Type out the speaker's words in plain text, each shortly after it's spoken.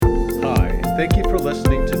Thank you for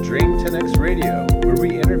listening to Dream 10X Radio, where we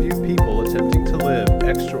interview people attempting to live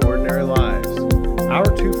extraordinary lives. Our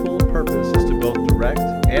twofold purpose is to both direct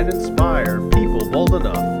and inspire people bold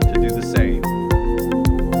enough to do the same.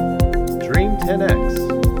 Dream 10X.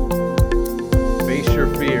 Face your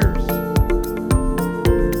fears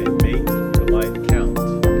and make your life count.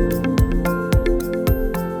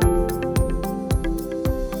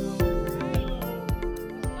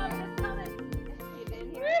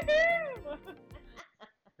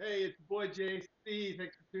 Hey, it's your boy JC.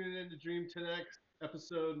 Thanks for tuning in to Dream 10X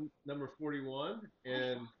episode number 41.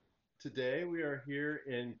 And today we are here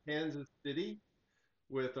in Kansas City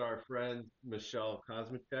with our friends Michelle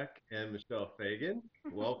Kosmachek and Michelle Fagan.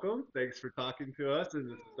 Welcome. Thanks for talking to us. And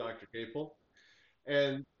this is Dr. Capel.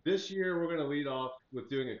 And this year we're going to lead off with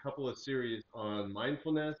doing a couple of series on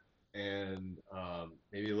mindfulness and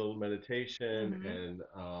maybe a little meditation and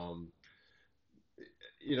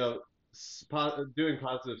doing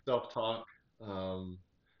positive self-talk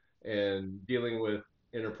and dealing with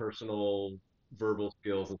interpersonal verbal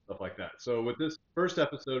skills and stuff like that. So with this first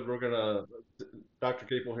episode, Dr.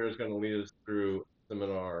 Capel here is going to lead us through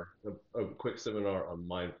a quick seminar on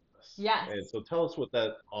mindfulness. Yes. And so tell us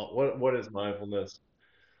what is mindfulness?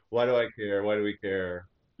 Why do I care? Why do we care?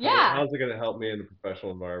 Yeah. How's it going to help me in the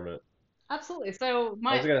professional environment? Absolutely. So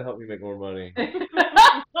How's it going to help me make more money?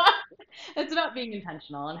 It's about being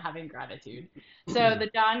intentional and having gratitude. So the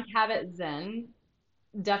Jon Kabat-Zinn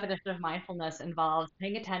definition of mindfulness involves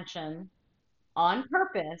paying attention on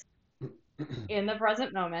purpose in the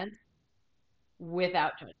present moment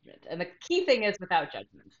without judgment. And the key thing is without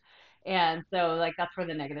judgment. And so that's where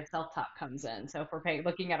the negative self-talk comes in. So if we're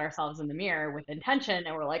looking at ourselves in the mirror with intention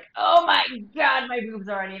and we're like, oh my God, my boobs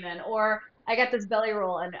are uneven, or I got this belly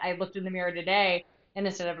roll and I looked in the mirror today and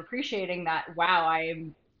instead of appreciating that, wow,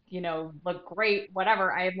 look great,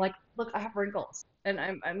 whatever, I am like, look, I have wrinkles and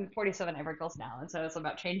I'm 47, I have wrinkles now. And so it's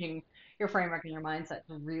about changing your framework and your mindset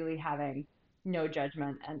to really having no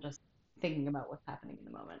judgment and just thinking about what's happening in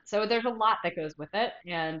the moment. So there's a lot that goes with it.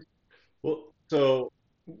 And so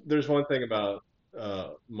there's one thing about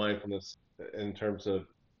mindfulness in terms of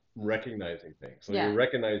recognizing things. So yeah, you're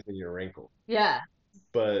recognizing your wrinkle. yeah.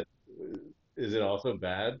 But is it also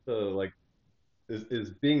bad to is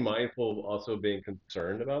being mindful also being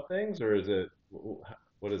concerned about things, or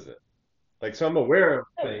what is it? So I'm aware of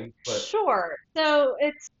things, but Sure. So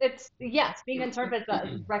it's yes, being concerned, but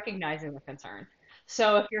it's recognizing the concern.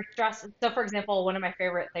 So if you're stressed, so for example, one of my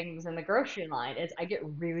favorite things in the grocery line is I get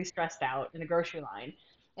really stressed out in the grocery line,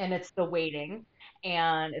 and it's the waiting,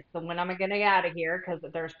 and it's the when am I gonna get out of here because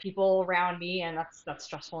there's people around me, and that's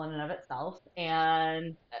stressful in and of itself.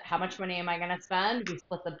 And how much money am I gonna spend? We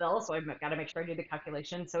split the bill, so I've got to make sure I do the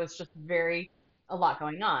calculation. So it's just a lot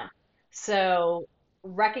going on. So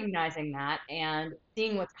recognizing that and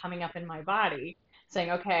seeing what's coming up in my body, saying,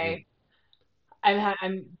 mm, okay,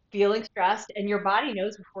 I'm feeling stressed, and your body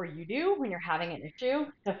knows before you do when you're having an issue.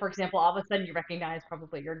 So, for example, all of a sudden you recognize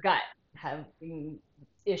probably your gut having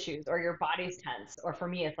issues, or your body's tense, or for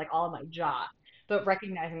me, it's like all of my jaw. But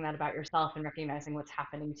recognizing that about yourself and recognizing what's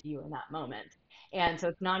happening to you in that moment. And so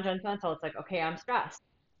it's non-judgmental. It's like, okay, I'm stressed.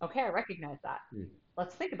 Okay, I recognize that. mm,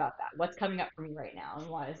 Let's think about that. What's coming up for me right now, and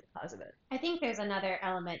why is it positive? I think there's another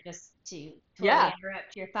element just to totally Yeah.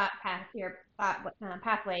 interrupt your pathway,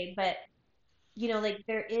 but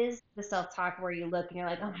there is the self-talk where you look and you're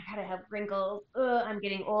like, oh my God, I have wrinkles. Ugh, I'm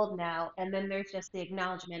getting old now. And then there's just the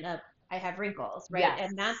acknowledgement of I have wrinkles, right? Yes.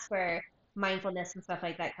 And that's where mindfulness and stuff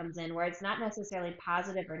like that comes in, where it's not necessarily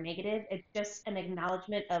positive or negative. It's just an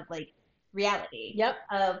acknowledgement of reality. Yep.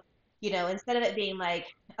 Of, instead of it being like,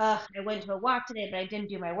 I went to a walk today, but I didn't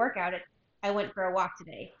do my workout. I went for a walk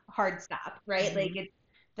today. Hard stop, right? Mhm.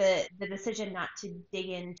 It's the decision not to dig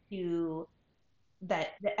into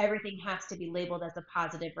that everything has to be labeled as a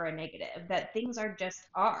positive or a negative, that things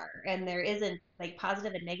and there isn't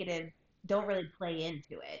positive and negative don't really play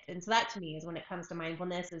into it. And so that to me is when it comes to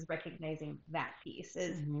mindfulness, is recognizing that piece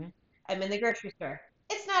is I'm in the grocery store.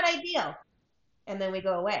 It's not ideal. And then we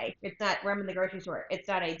go away. It's not where I'm in the grocery store. It's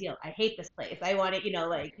not ideal. I hate this place. I want it,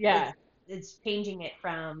 Yeah. it's changing it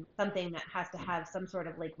from something that has to have some sort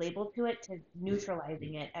of label to it to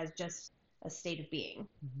neutralizing it as just a state of being.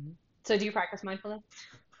 So do you practice mindfulness?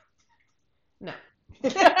 No.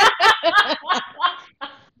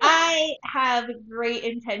 I have great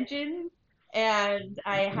intentions, and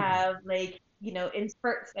I have in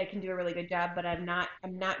spurts I can do a really good job, but I'm not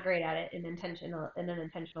great at it in an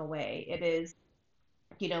intentional way. It is,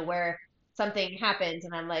 where something happens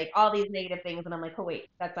and I'm like all these negative things and I'm like, oh wait,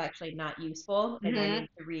 that's actually not useful, and I need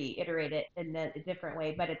to reiterate it in a different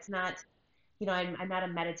way. But it's not I'm not a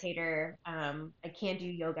meditator. I can't do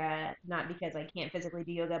yoga, not because I can't physically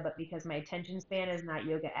do yoga, but because my attention span is not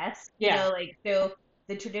yoga-esque. Yeah. Like, so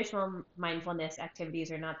the traditional mindfulness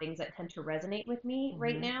activities are not things that tend to resonate with me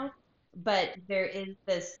right Mhm. now. But there is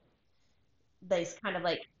this kind of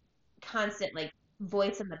like constant like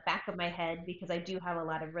voice in the back of my head, because I do have a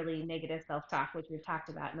lot of really negative self-talk, which we've talked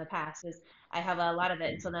about in the past. Is I have a lot of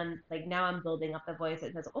it, and so then like now I'm building up the voice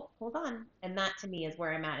that says, "Oh, hold on," and that to me is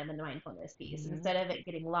where I'm at in the mindfulness piece. Mhm. Instead of it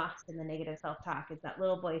getting lost in the negative self-talk, it's that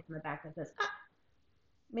little voice in the back that says,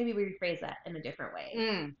 maybe we rephrase that in a different way.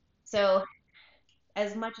 Mm. So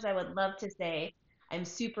as much as I would love to say I'm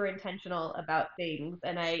super intentional about things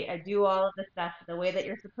and I do all of the stuff the way that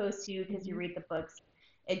you're supposed to because you read the books,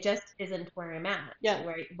 it just isn't where I'm at. Yeah.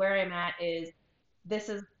 Where I'm at is this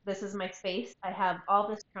is my space. I have all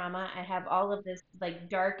this trauma. I have all of this like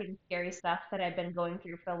dark and scary stuff that I've been going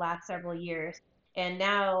through for the last several years. And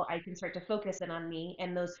now I can start to focus in on me,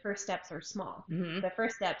 and those first steps are small. Mhm. The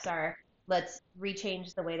first steps are, let's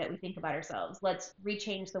rechange the way that we think about ourselves. Let's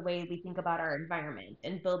rechange the way we think about our environment,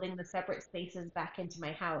 and building the separate spaces back into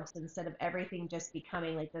my house instead of everything just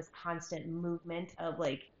becoming like this constant movement of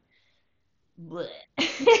like bleh.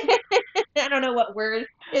 I don't know what word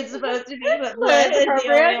it's supposed to be, but bleh It's is the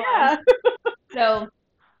appropriate, only yeah. one. So,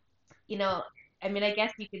 you know, I mean, I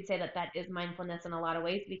guess you could say that that is mindfulness in a lot of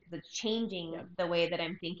ways, because it's changing Yeah. the way that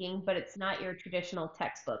I'm thinking, but it's not your traditional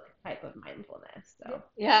textbook type of mindfulness. So,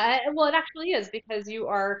 Yeah, well, it actually is because you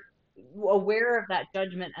are aware of that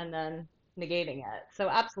judgment and then negating it. So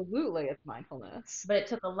absolutely, it's mindfulness. but it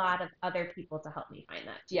took a lot of other people to help me find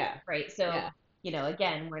that too, Yeah. right? So, Yeah.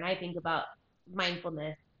 again, when I think about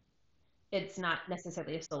mindfulness, it's not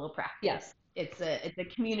necessarily a solo practice. Yes. It's a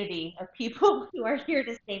community of people who are here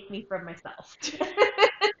to save me from myself.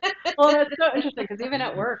 Well, that's so interesting because even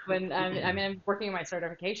at work, when I mean, I'm working on my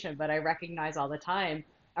certification, but I recognize all the time,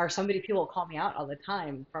 or so many people call me out all the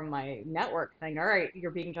time from my network saying, "All right,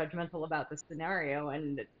 you're being judgmental about this scenario,"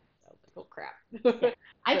 and it's like, "Oh crap."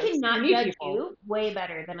 I So you cannot need judge people. you way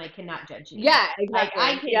better than I cannot judge you. Yeah, Like,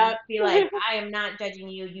 I exactly. can Yep. be like, I am not judging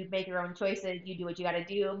you. You make your own choices. You do what you got to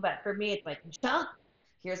do. But for me, it's like, Michelle,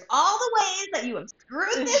 here's all the ways that you have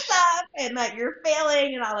screwed this up and that you're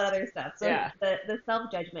failing and all that other stuff. So Yeah. the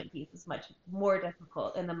self judgment piece is much more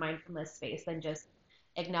difficult in the mindfulness space than just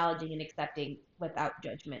acknowledging and accepting without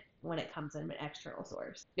judgment when it comes from an external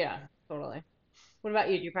source. Yeah, totally. What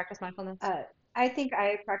about you? Do you practice mindfulness? I think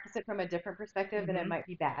I practice it from a different perspective, and it Mhm. might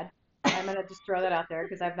be bad. I'm gonna just throw that out there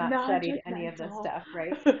because I've not studied any of this Non-judgmental. stuff,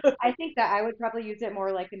 right? I think that I would probably use it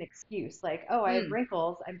more like an excuse, like, oh, I have Mm.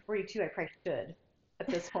 wrinkles. I'm 42. I probably should at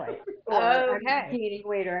this point, or I'm Okay. gaining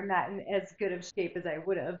weight, or I'm not in as good of shape as I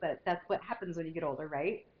would have. But that's what happens when you get older,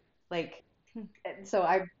 right? Like, and so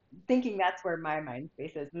I'm thinking that's where my mind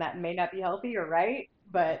space is, and that may not be healthy or right,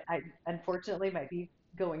 but I unfortunately might be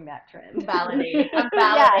going that trend. Validating. I'm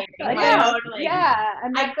Yeah, validating like, my oh, own, like, yeah,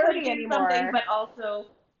 I'm I not could 30 do something, anymore. but also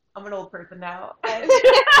I'm an old person now.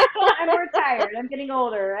 I'm more tired. I'm getting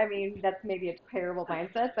older. I mean, that's maybe a terrible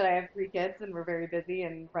mindset, but I have 3 kids and we're very busy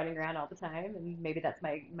and running around all the time, and maybe that's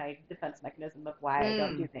my defense mechanism of why I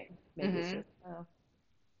don't do Mm. things. Maybe it's Mhm. just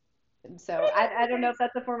and so I don't know if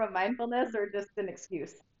that's a form of mindfulness or just an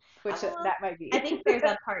excuse, which that might be. I think there's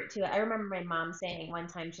a part to it. I remember my mom saying one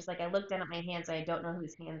time, she's like, I look down at my hands and I don't know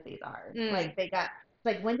whose hands these are. Mm. Like, they got,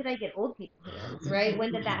 like, when did I get old people hands, right?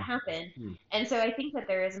 When did that happen? And so I think that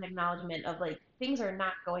there is an acknowledgement of like, things are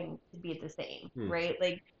not going to be the same, right?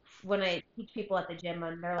 Like, when I teach people at the gym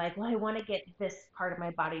and they're like, well, I want to get this part of my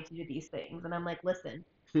body to do these things. And I'm like, listen,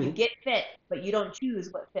 you get fit, but you don't choose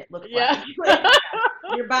what fit looks Yeah. like.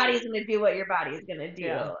 Like, your body's going to do what your body is going to do.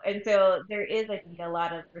 Yeah. And so there is, I think, a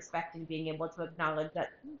lot of respect in being able to acknowledge that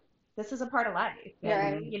this is a part of life.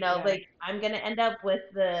 And, Right. Yeah. like, I'm going to end up with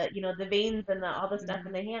the, the veins and all the stuff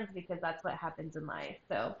in the hands because that's what happens in life.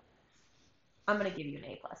 So I'm going to give you an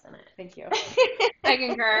A+ in it. Thank you. I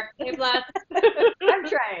concur. A+. I'm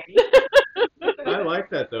trying. I like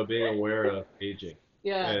that though, being aware of aging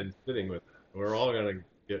Yeah. and sitting with it. We're all gonna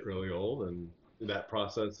get really old, and that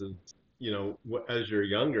process is, as you're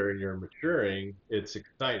younger and you're maturing, it's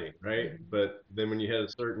exciting, right? But then when you hit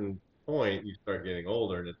a certain point, you start getting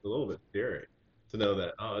older, and it's a little bit scary to know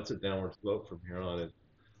that, oh, it's a downward slope from here on. And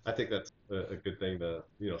I think that's a good thing to,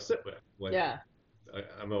 sit with. Like, Yeah.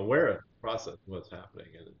 I'm aware of the process, what's happening,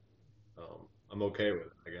 and I'm okay with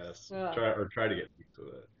it, I guess. Yeah. Try to get used to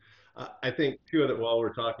it. I think while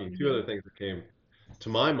we're talking, two other things that came to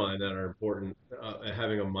my mind that are important,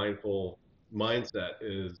 having a mindful mindset,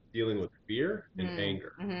 is dealing with fear and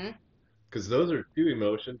anger, Mhm. because those are two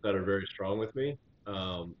emotions that are very strong with me.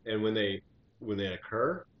 And when they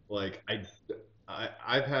occur, like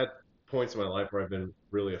I've had points in my life where I've been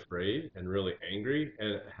really afraid and really angry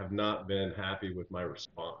and have not been happy with my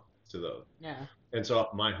response to those. Yeah. And so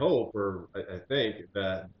my hope, or I think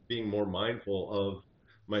that being more mindful of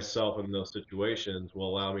myself in those situations will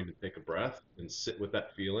allow me to take a breath and sit with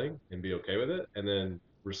that feeling and be okay with it, and then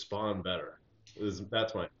respond better.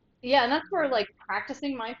 That's my Yeah, and that's where like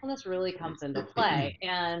practicing mindfulness really comes into play.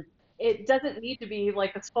 And it doesn't need to be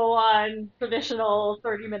like this full-on traditional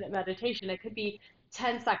 30-minute meditation. It could be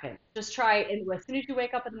 10 seconds. Just try it as soon as you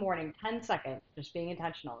wake up in the morning, 10 seconds, just being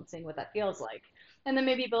intentional and seeing what that feels like. And then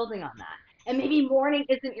maybe building on that. And maybe morning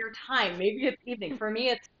isn't your time. Maybe it's evening. For me,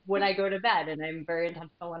 it's when I go to bed, and I'm very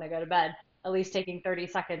intentional when I go to bed, at least taking 30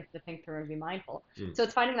 seconds to think through and be mindful. mm. So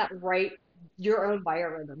it's finding that right your own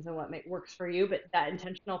biorhythms and what works for you, but that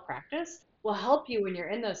intentional practice will help you when you're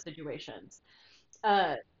in those situations.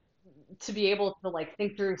 Uh, to be able to like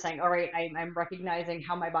think through saying, all right, I'm recognizing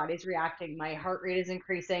how my body's reacting. My heart rate is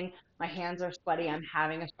increasing. My hands are sweaty. I'm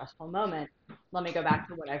having a stressful moment. Let me go back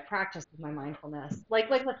to what I've practiced with my mindfulness. Like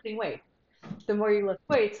lifting weights. The more you lift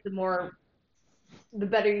weights, the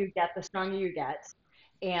better you get, the stronger you get,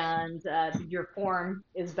 and your form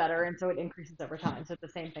is better, and so it increases over time. So it's the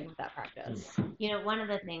same thing with that practice. One of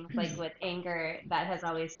the things like with anger that has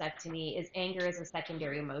always stuck to me is anger is a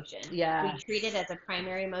secondary emotion. Yeah. We treat it as a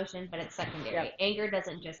primary emotion, but it's secondary. Yep. Anger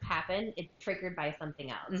doesn't just happen; it's triggered by something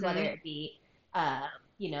else, Mhm. whether it be,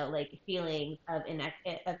 like feelings of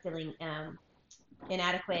feeling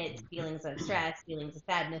inadequate, feelings of stress, feelings of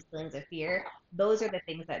sadness, feelings of fear. Those are the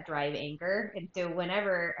things that drive anger. And so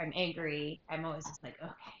whenever I'm angry, I'm always just like,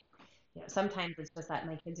 okay. Sometimes it's just that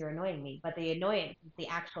my kids are annoying me, but the annoyance is the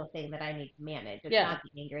actual thing that I need to manage. It's Yeah. not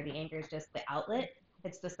the anger. The anger is just the outlet.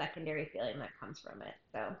 It's the secondary feeling that comes from it.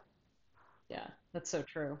 So Yeah, that's so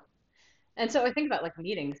true. And so I think about like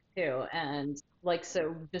meetings too, and like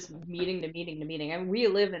so just meeting to meeting to meeting. And we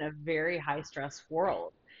live in a very high stress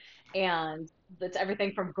world, and it's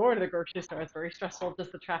everything from going to the grocery store. It's very stressful,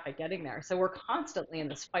 just the traffic getting there. So we're constantly in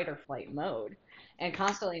this fight or flight mode, and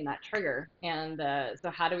constantly in that trigger. And so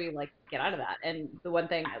how do we like get out of that? And the one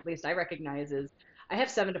thing, at least I recognize, is I have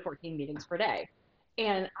 7 to 14 meetings per day,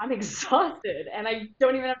 and I'm exhausted, and I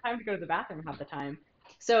don't even have time to go to the bathroom half the time.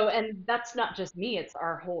 So, and that's not just me, it's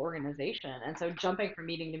our whole organization. And so jumping from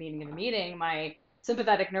meeting to meeting to meeting, my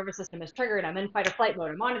sympathetic nervous system is triggered. I'm in fight or flight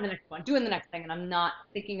mode. I'm on to the next one, doing the next thing, and I'm not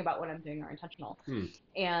thinking about what I'm doing or intentional. Hmm.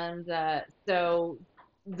 And so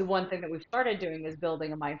the one thing that we've started doing is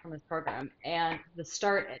building a mindfulness program. And the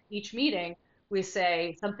start at each meeting, we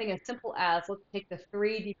say something as simple as let's take the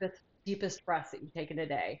three deepest breaths that you've taken a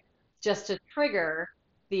day, just to trigger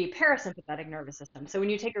the parasympathetic nervous system. So when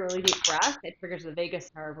you take a really deep breath, it triggers the vagus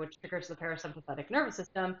nerve, which triggers the parasympathetic nervous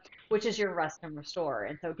system, which is your rest and restore.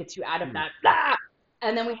 And so it gets you out of that, blah,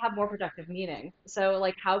 and then we have more productive meetings. So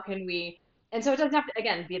like, how can we, and so it doesn't have to,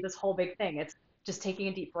 again, be this whole big thing. It's just taking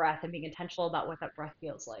a deep breath and being intentional about what that breath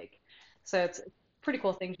feels like. So it's pretty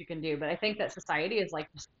cool things you can do. But I think that society is like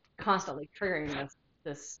just constantly triggering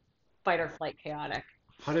this fight or flight chaotic.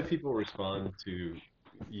 How do people respond to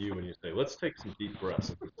you when you say, let's take some deep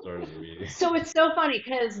breaths at the start of the meeting? So it's so funny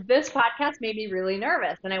because this podcast made me really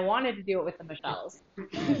nervous, and I wanted to do it with the Michelles.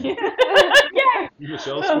 Yeah.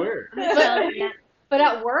 Michelle Square. But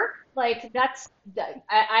at work, like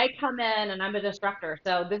I come in and I'm a disruptor,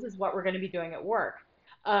 so this is what we're going to be doing at work.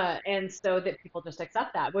 And so that people just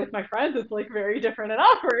accept that. With my friends, it's like very different and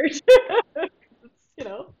awkward.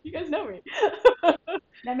 You guys know me.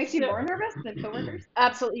 That makes you more nervous than coworkers?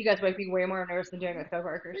 Absolutely, you guys make me way more nervous than doing it with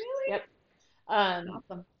coworkers. Really? Yep.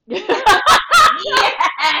 Awesome.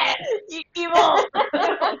 Evil.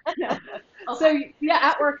 So yeah,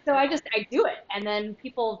 at work, so I do it, and then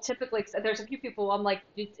people typically, there's a few people I'm like,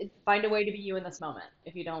 find a way to be you in this moment.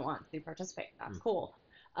 If you don't want to participate, that's cool.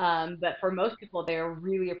 But for most people, they're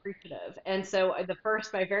really appreciative. And so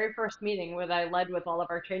my very first meeting, when I led with all of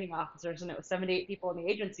our training officers, and it was 7 to 8 people in the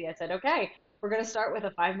agency, I said, okay, we're going to start with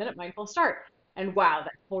a 5-minute mindful start. And wow,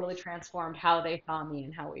 that totally transformed how they saw me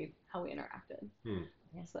and how we interacted.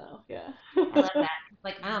 So yeah. I love that.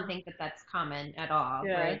 Like, I don't think that that's common at all,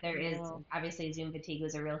 Yeah. right? There is obviously Zoom fatigue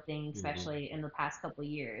was a real thing, especially in the past couple of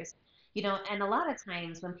years. And a lot of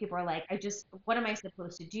times when people are like, what am I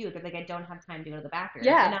supposed to do? They're like, I don't have time to go to the bathroom.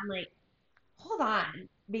 Yeah. And I'm like, hold on,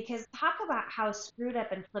 because talk about how screwed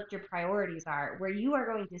up and flipped your priorities are, where you are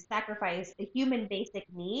going to sacrifice a human basic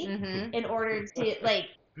need in order to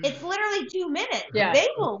It's literally 2 minutes. Yeah. They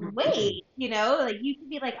will wait, you know? Like, you can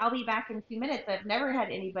be like, I'll be back in 2 minutes. I've never had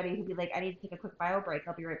anybody who'd be like, I need to take a quick bio break.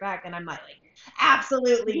 I'll be right back. And I'm like,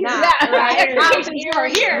 absolutely not, Yeah, right? expectations are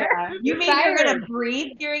here. Yeah. You mean you're going to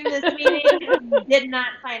breathe during this meeting? Did not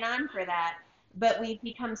sign on for that. But we've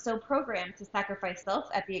become so programmed to sacrifice self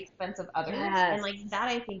at the expense of others. Yes. And, like, that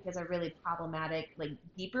I think is a really problematic, like,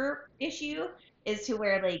 deeper issue, is to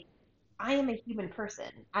where, like, I am a human person.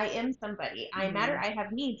 I am somebody. I matter. I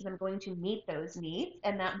have needs, and I'm going to meet those needs,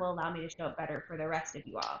 and that will allow me to show up better for the rest of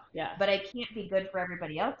you all. Yeah. But I can't be good for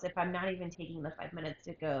everybody else if I'm not even taking the 5 minutes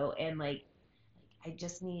to go and, like, I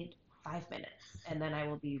just need 5 minutes, and then I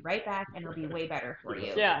will be right back, and it'll be way better for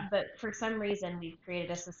you. Yeah. But for some reason, we've created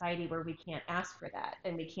a society where we can't ask for that,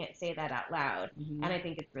 and we can't say that out loud, and I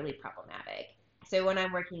think it's really problematic. So when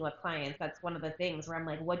I'm working with clients, that's one of the things where I'm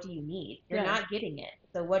like, what do you need? You're not getting it.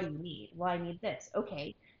 So what do you need? Well, I need this.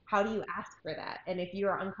 Okay. How do you ask for that? And if you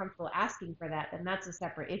are uncomfortable asking for that, then that's a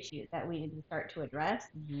separate issue that we need to start to address.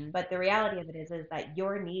 But the reality of it is that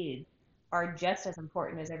your needs are just as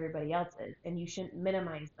important as everybody else's, and you shouldn't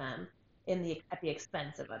minimize them at the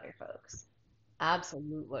expense of other folks.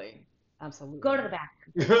 Absolutely. Absolutely. Go to the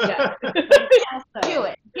bathroom. Yeah. Also, Do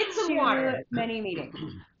it. Get some too water. many meetings.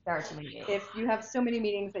 There are too many meetings. If you have so many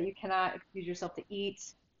meetings that you cannot excuse yourself to eat,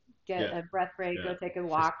 get Yeah. a breath break, Yeah. go take a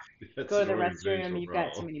walk, That's go to the an restroom, organizational you've got too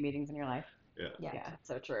problem. many meetings in your life. Yeah. Yeah.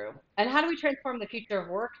 So true. And how do we transform the future of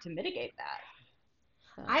work to mitigate that?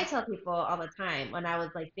 I tell people all the time when I was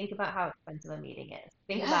like, think about how expensive a meeting is.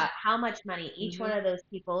 Think Yeah. about how much money each one of those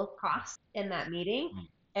people cost in that meeting.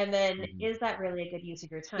 And then is that really a good use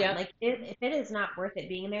of your time? Yep. Like if it is not worth it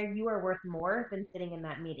being there, you are worth more than sitting in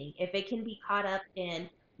that meeting. If it can be caught up in,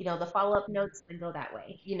 you know, the follow-up notes, then go that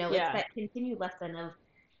way. You know, Yeah. it's that continued lesson of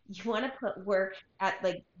you want to put work at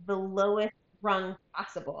like the lowest rung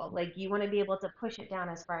possible. Like you want to be able to push it down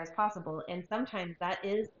as far as possible. And sometimes that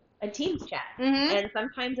is a Teams chat. And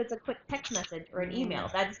sometimes it's a quick text message or an email.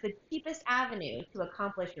 That's the cheapest avenue to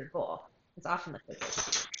accomplish your goal. It's often the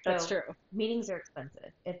quickest. That's So true. meetings are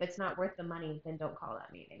expensive. If it's not worth the money, then don't call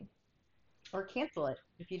that meeting. Or cancel it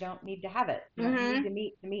if you don't need to have it. You don't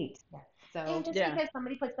need to meet. Yeah. So And just because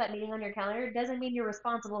somebody puts that meeting on your calendar doesn't mean you're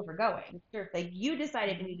responsible for going. Sure. Like you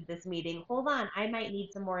decided to meet this meeting. Hold on, I might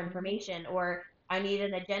need some more information, or I need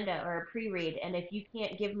an agenda or a pre-read. And if you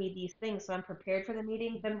can't give me these things so I'm prepared for the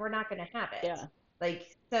meeting, then we're not going to have it. Yeah.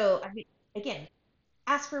 Like, so, I mean, again,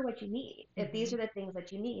 ask for what you need. If these are the things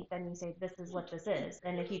that you need, then you say, this is what this is.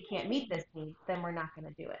 And if you can't meet this need, then we're not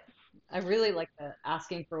going to do it. I really like the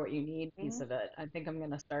asking for what you need piece of it. I think I'm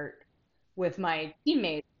going to start with my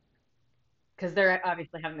teammates because they're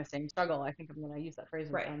obviously having the same struggle. I think I'm going to use that phrase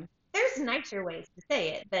with them. There's nicer ways to say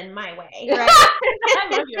it than my way, Right? right?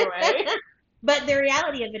 I love your way. But the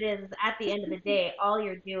reality of it is, at the end of the day, all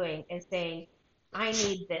you're doing is saying, I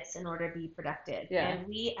need this in order to be productive. Yeah. And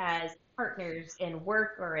we as partners in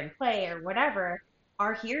work or in play or whatever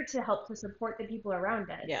are here to help to support the people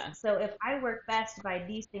around us. Yeah. So if I work best by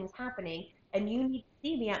these things happening and you need to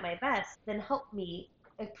see me at my best, then help me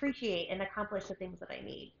appreciate and accomplish the things that I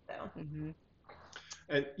need. So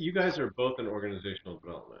And you guys are both in organizational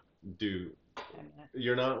development.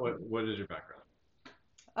 You're not? What is your background?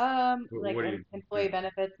 like What do you employee do?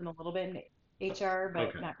 benefits and a little bit in HR, but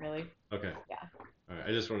Okay. not really. Okay. Yeah. All right.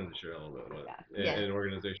 I just wanted to share a little bit about it. Yeah. And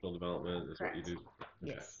organizational development is what you do.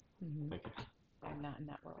 Okay. yes. Thank you. I'm not in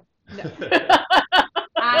that world.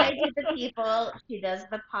 I do the people, she does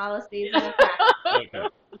the policies and the practice. Okay.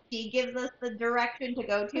 She gives us the direction to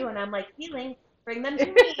go to, and I'm like, healing, bring them to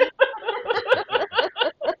me.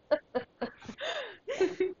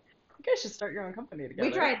 You guys should start your own company together.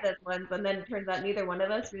 We tried this once, and then it turns out neither one of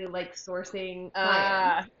us really like sourcing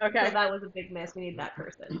clients. Okay. So that was a big miss. We need that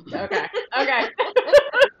person. Okay.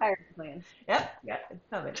 Hiring plan. Yep, it's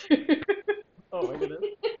coming. Oh my goodness.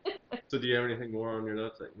 So do you have anything more on your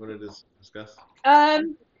notes that you wanted to discuss?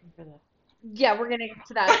 Yeah, we're gonna get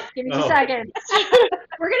to that. Give me 2 Oh. seconds.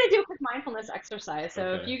 We're gonna do a quick mindfulness exercise.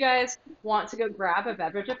 So if Okay. you guys want to go grab a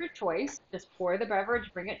beverage of your choice, just pour the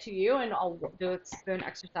beverage, bring it to you, and I'll do a spoon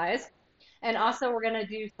exercise. And also, we're gonna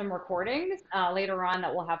do some recordings later on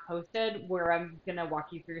that we'll have posted where I'm gonna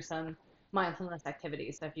walk you through some mindfulness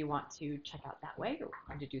activities. So if you want to check out that way, you're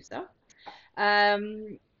welcome to do so.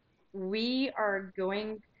 We are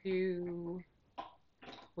going to.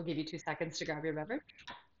 We'll give you 2 seconds to grab your beverage.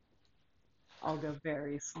 I'll go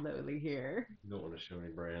very slowly here. You don't want to show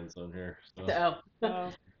any brands on here. So.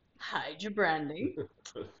 So, hide your branding.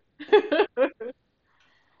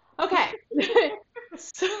 Okay.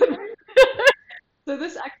 So, so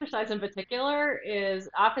this exercise in particular is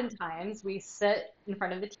oftentimes we sit in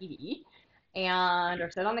front of the TV and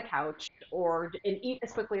or sit on the couch and eat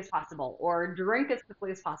as quickly as possible or drink as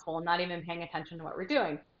quickly as possible and not even paying attention to what we're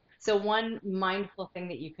doing. So one mindful thing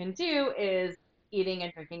that you can do is eating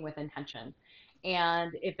and drinking with intention.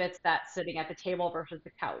 And if it's that sitting at the table versus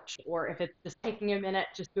the couch, or if it's just taking a minute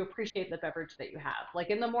just to appreciate the beverage that you have. Like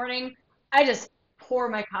in the morning, I just pour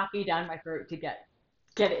my coffee down my throat to get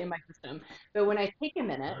it in my system. But when I take a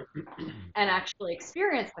minute and actually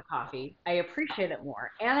experience the coffee, I appreciate it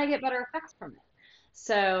more and I get better effects from it.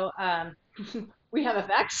 So we have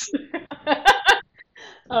effects.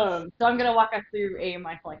 So I'm going to walk us through a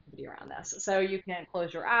mindful activity around this. So you can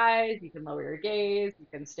close your eyes, you can lower your gaze, you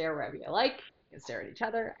can stare wherever you like, you can stare at each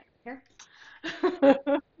other. I don't care.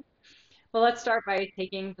 Well, let's start by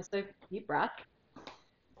taking just a deep breath.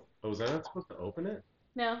 Oh, was I not supposed to open it?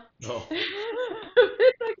 No. Oh.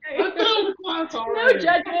 It's okay. I failed the class No already.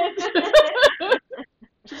 judgment.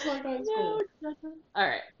 Just like high No school. judgment. All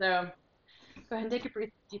right, so go ahead and take a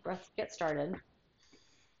deep breath to get started.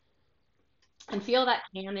 And feel that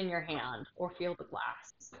can in your hand or feel the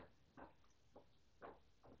glass.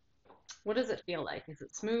 What does it feel like? Is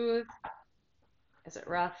it smooth? Is it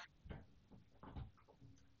rough?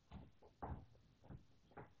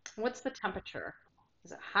 What's the temperature?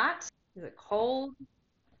 Is it hot? Is it cold?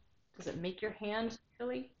 Does it make your hand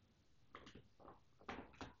chilly?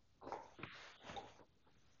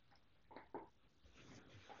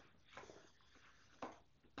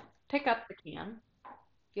 Pick up the can.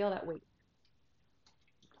 Feel that weight.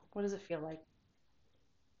 What does it feel like?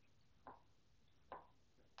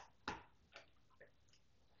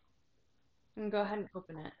 And go ahead and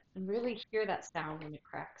open it and really hear that sound when it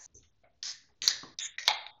cracks.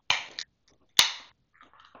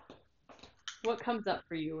 What comes up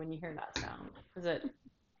for you when you hear that sound? Is it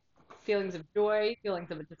feelings of joy,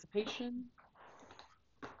 feelings of anticipation?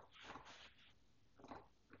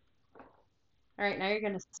 All right, now you're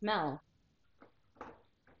going to smell.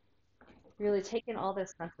 Really take in all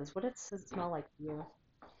those senses. What does it smell like to you?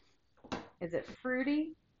 Is it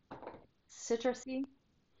fruity? Citrusy?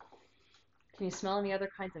 Can you smell any other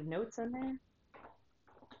kinds of notes in there?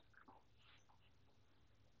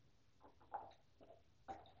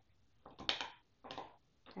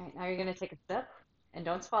 All right, now you're going to take a sip and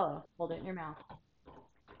don't swallow. Hold it in your mouth.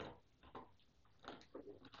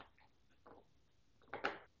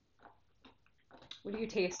 What are you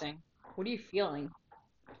tasting? What are you feeling?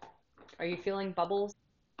 Are you feeling bubbles?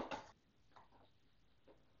 Are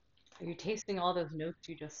you tasting all those notes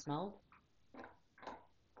you just smelled?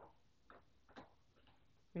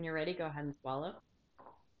 When you're ready, go ahead and swallow.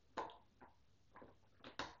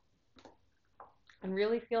 And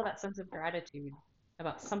really feel that sense of gratitude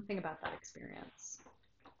about something about that experience.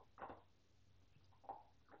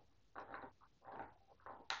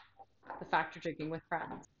 The fact you're drinking with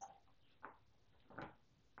friends.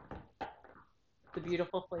 The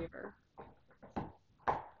beautiful flavor.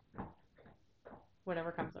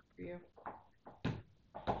 Whatever comes up for you.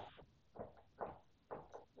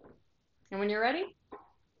 And when you're ready,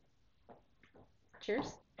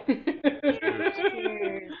 cheers.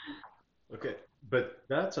 Cheers. Okay, but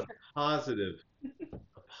that's a positive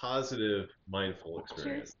mindful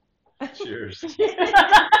experience. Cheers.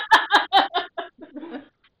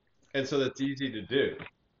 And so that's easy to do.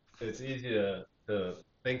 It's easy to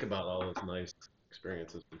think about all those nice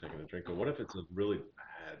experiences from taking a drink. But what if it's a really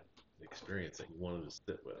bad experience that you wanted to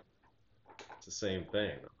sit with? It's the same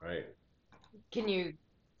thing, right? Can you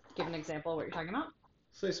give an example of what you're talking about?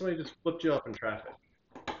 Say somebody just flipped you off in traffic,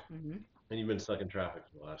 Mm-hmm. and you've been stuck in traffic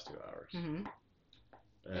for the last 2 hours, Mm-hmm.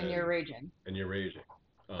 And you're raging. and you're raging.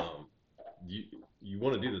 You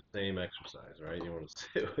want to do the same exercise, right? You want to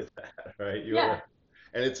sit with that, right? You Yeah. wanna,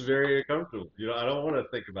 and it's very uncomfortable. I don't want to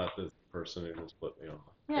think about this person who just flipped me off.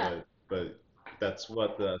 Yeah. But that's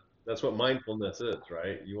what mindfulness is,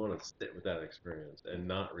 right? You want to sit with that experience and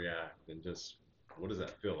not react and just, what does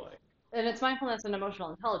that feel like? And it's mindfulness and emotional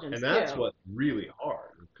intelligence And that's too. what's really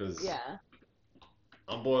hard because Yeah.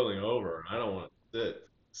 I'm boiling over and I don't want to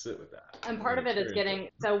sit with that. And part of it is getting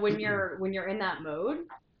so when you're in that mode,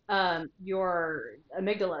 your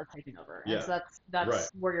amygdala is taking over. And Yeah. so that's Right.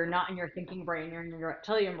 where you're not in your thinking brain, you're in your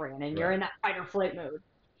reptilian brain and you're Right. in that fight or flight mode.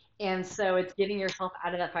 And so it's getting yourself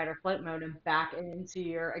out of that fight or flight mode and back into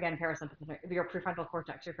your, again, your prefrontal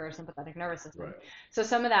cortex, your parasympathetic nervous system. Right. So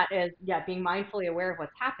some of that is, being mindfully aware of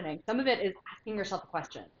what's happening. Some of it is asking yourself a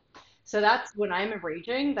question. So that's when I'm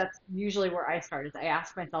raging, that's usually where I start, is I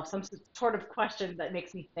ask myself some sort of question that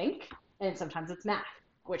makes me think. And sometimes it's math,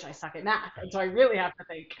 which I suck at math. And so I really have to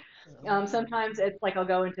think. Sometimes it's like I'll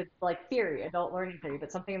go into like theory, adult learning theory,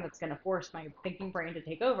 but something that's going to force my thinking brain to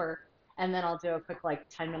take over. and then I'll do a quick like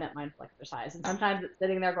 10-minute mindful exercise. And sometimes it's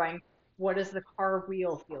sitting there going, what does the car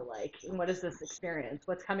wheel feel like? And what is this experience?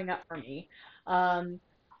 What's coming up for me?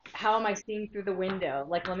 How am I seeing through the window?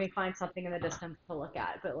 Like, let me find something in the distance to look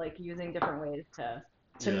at, but like using different ways to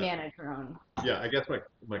Yeah. manage your own. Yeah, I guess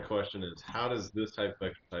my question is, how does this type of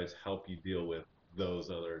exercise help you deal with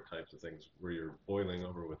those other types of things where you're boiling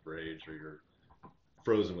over with rage or you're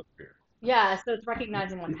frozen with fear? Yeah, so it's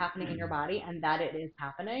recognizing what's happening in your body and that it is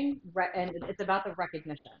happening, and it's about the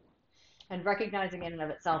recognition. And recognizing in and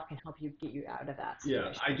of itself can help you get you out of that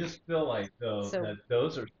Yeah, situation. I just feel like though So- that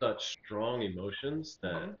those are such strong emotions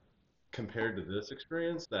that Mhm. compared to this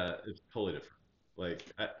experience that it's totally different. Like,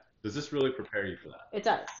 does this really prepare you for that? It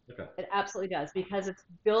does. Okay. It absolutely does because it's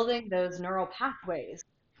building those neural pathways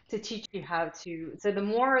to teach you how to. So the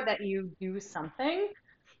more that you do something,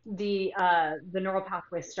 the neural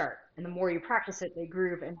pathways start, and the more you practice it, they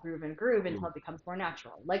groove and groove and groove until it becomes more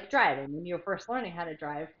natural. Like driving, when you were first learning how to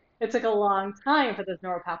drive, it took a long time for those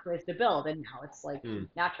neural pathways to build, and now it's like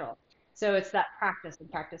natural. So it's that practice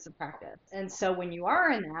and practice and practice. And so when you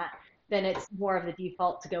are in that, then it's more of the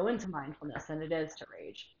default to go into mindfulness than it is to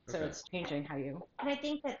rage. So Okay. it's changing how you. And I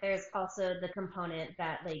think that there's also the component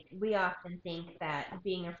that, like, we often think that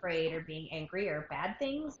being afraid or being angry are bad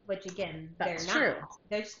things, which again, That's they're true. not.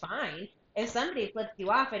 They're just fine. If somebody flips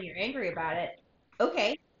you off and you're angry about it,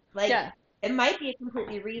 okay, like, Yeah. it might be a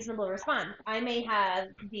completely reasonable response. I may have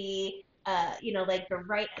the like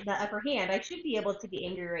the upper hand. I should be able to be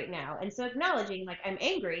angry right now. And so acknowledging like I'm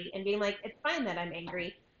angry and being like, it's fine that I'm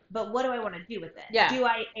angry, but what do I want to do with it? Yeah. Do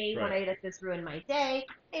I want Right. to let this ruin my day?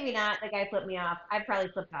 Maybe not. The guy flipped me off. I probably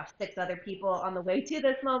flipped off 6 other people on the way to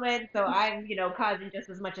this moment, so I'm causing just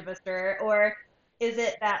as much of a stir. Or is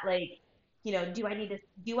it that like do I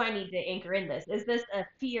need to anchor in this? Is this a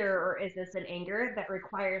fear or is this an anger that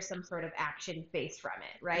requires some sort of action based from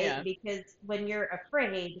it, right? Yeah. Because when you're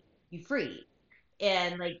afraid, you freeze.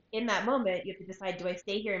 And like in that moment, you have to decide, do I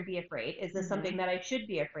stay here and be afraid? Is this something that I should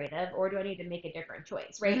be afraid of, or do I need to make a different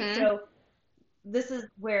choice, right? Mhm. So this is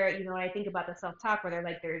where when I think about the self-talk, where they're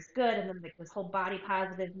like, there's good, and then like this whole body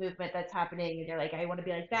positive movement that's happening, and they're like, I want to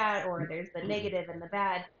be like that, or there's the negative and the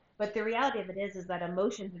bad. But the reality of it is that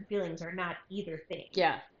emotions and feelings are not either thing.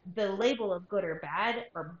 Yeah. The label of good or bad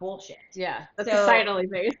are bullshit. Yeah. That's So- societally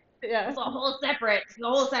based. Yeah. It's a whole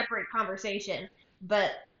separate conversation.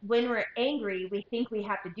 But when we're angry, we think we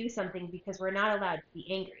have to do something because we're not allowed to be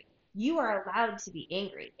angry. You are allowed to be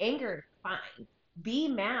angry. Anger is fine. Be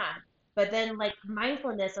mad. But then like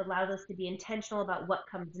mindfulness allows us to be intentional about what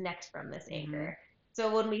comes next from this anger. So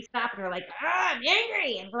when we stop and we're like, I'm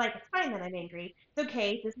angry, and we're like, it's fine that I'm angry. It's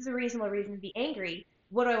okay. This is a reasonable reason to be angry.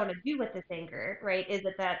 What do I want to do with this anger, right? Is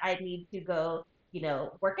it that I need to go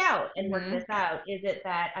work out and work this out? Is it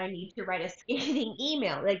that I need to write a scathing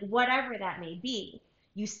email? Like whatever that may be,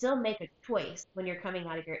 you still make a choice when you're coming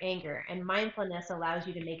out of your anger. And mindfulness allows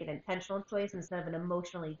you to make an intentional choice instead of an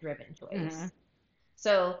emotionally driven choice.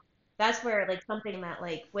 So that's where like something that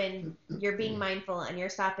like when you're being mindful and you're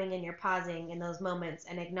stopping and you're pausing in those moments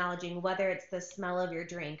and acknowledging whether it's the smell of your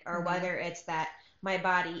drink or whether it's that my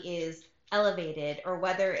body is elevated or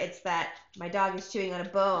whether it's that my dog is chewing on a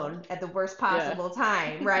bone at the worst possible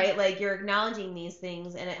time, right? Like you're acknowledging these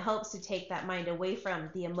things and it helps to take that mind away from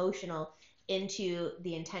the emotional into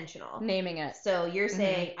the intentional. Naming it. So you're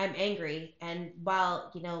saying I'm angry, and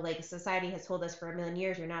while like society has told us for a million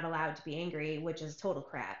years you're not allowed to be angry, which is total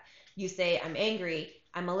crap. You say I'm angry,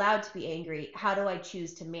 I'm allowed to be angry. How do I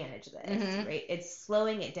choose to manage this? Right? It's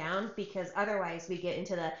slowing it down because otherwise we get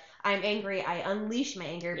into the I'm angry, I unleash my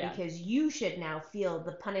anger because you should now feel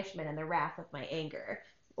the punishment and the wrath of my anger,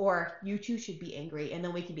 or you too should be angry, and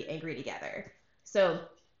then we can be angry together. So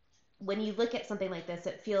when you look at something like this,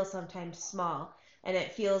 it feels sometimes small and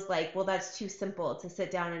it feels like, well, that's too simple to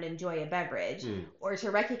sit down and enjoy a beverage or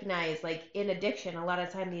to recognize like in addiction, a lot of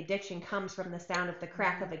time the addiction comes from the sound of the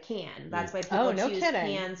crack of a can. That's why people choose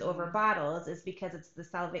cans over bottles, is because it's the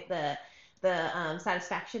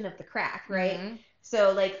satisfaction of the crack, right?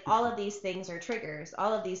 So like all of these things are triggers.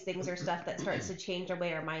 All of these things are stuff that starts to change the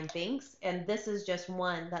way our mind thinks. And this is just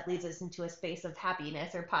one that leads us into a space of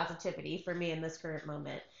happiness or positivity for me in this current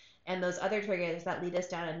moment. And those other triggers that lead us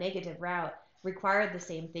down a negative route require the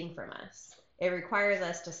same thing from us. It requires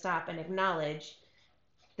us to stop and acknowledge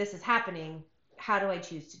this is happening. How do I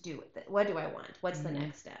choose to do with it? What do I want? What's the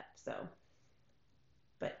next step? So,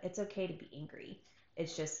 but it's okay to be angry.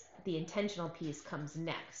 It's just the intentional piece comes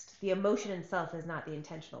next. The emotion itself is not the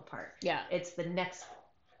intentional part. Yeah. It's the next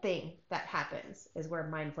thing that happens is where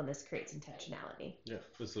mindfulness creates intentionality. Yeah,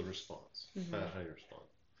 it's the response. How you respond.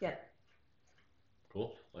 Yep.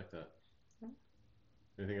 Cool, like that.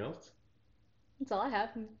 Anything else? That's all I have.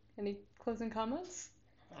 Any closing comments?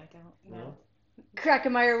 I don't know.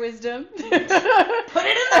 Crackemire wisdom. Put it in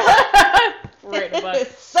the book. Write a book.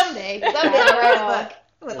 Someday I'll write a book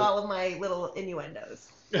with all of my little innuendos.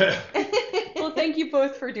 Well, thank you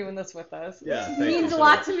both for doing this with us. Yeah, It thank you means so a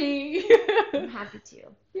lot much. to me. I'm happy to.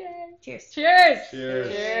 Yay. Cheers. Cheers.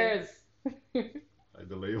 Cheers. Cheers. I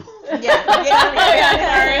believe. Yeah.